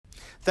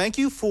Thank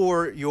you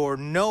for your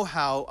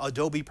know-how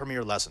Adobe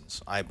Premiere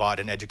lessons. I bought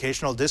an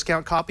educational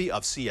discount copy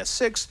of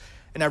CS6,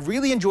 and I've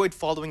really enjoyed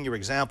following your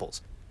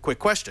examples. Quick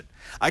question.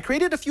 I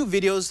created a few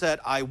videos that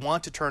I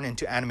want to turn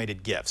into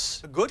animated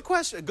GIFs. A good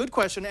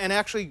question, and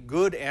actually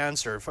good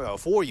answer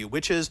for you,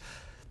 which is,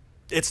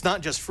 it's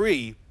not just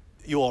free,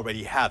 you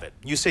already have it.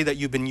 You say that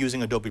you've been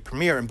using Adobe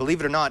Premiere, and believe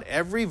it or not,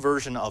 every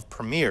version of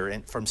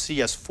Premiere from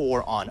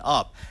CS4 on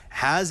up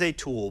has a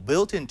tool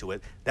built into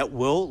it that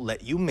will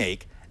let you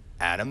make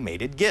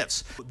animated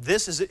GIFs.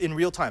 This is in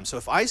real time. So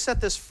if I set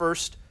this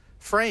first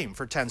frame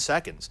for 10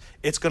 seconds,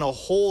 it's going to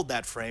hold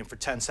that frame for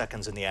 10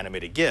 seconds in the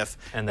animated GIF,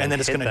 and then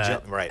it's going to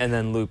jump, right, and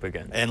then loop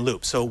again. And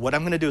loop. So what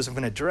I'm going to do is I'm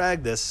going to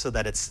drag this so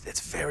that it's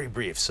very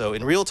brief. So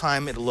in real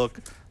time, it'll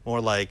look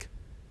more like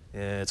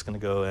it's going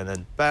to go and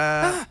then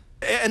bam.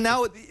 And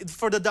now,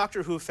 for the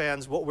Doctor Who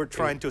fans, what we're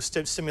trying to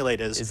stimulate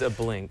is a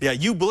blink. Yeah,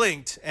 you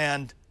blinked,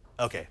 and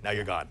okay, now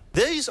you're gone.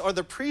 These are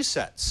the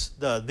presets.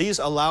 These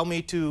allow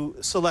me to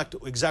select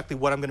exactly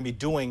what I'm going to be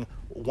doing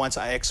once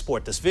I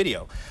export this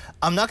video.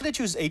 I'm not going to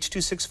choose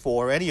H.264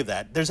 or any of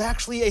that. There's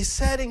actually a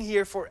setting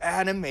here for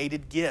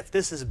animated GIF.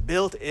 This is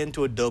built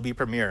into Adobe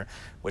Premiere,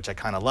 which I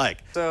kind of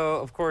like. So,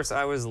 of course,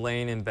 I was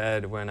laying in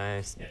bed when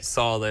I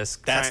saw this,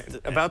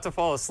 about to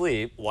fall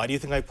asleep. Why do you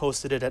think I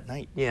posted it at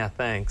night? Yeah,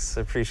 thanks.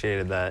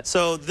 Appreciated that.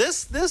 So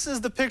this is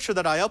the picture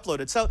that I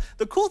uploaded. So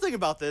the cool thing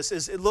about this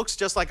is it looks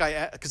just like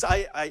because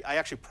I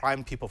actually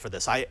primed people for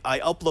this. I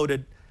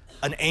uploaded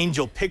an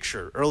angel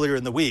picture earlier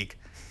in the week.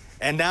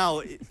 And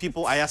now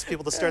I asked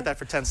people to stare at that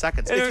for 10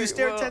 seconds. If you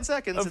stare at 10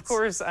 seconds, of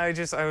course, I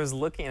was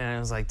looking and I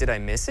was like, did I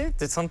miss it?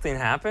 Did something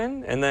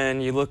happen? And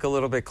then you look a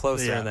little bit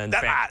closer and then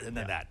bam. And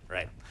then that,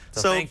 right.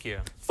 So thank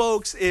you.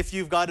 Folks, if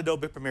you've got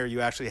Adobe Premiere,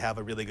 you actually have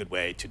a really good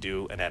way to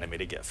do an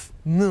animated GIF.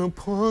 No,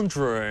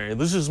 Padre,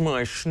 this is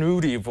my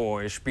snooty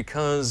voice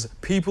because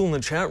people in the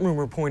chat room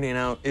are pointing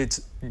out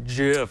it's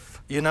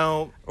GIF. You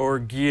know, or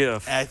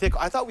GIF. I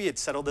thought we had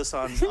settled this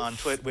on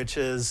Twit, which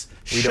is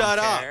we shut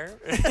don't up.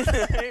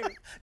 Care.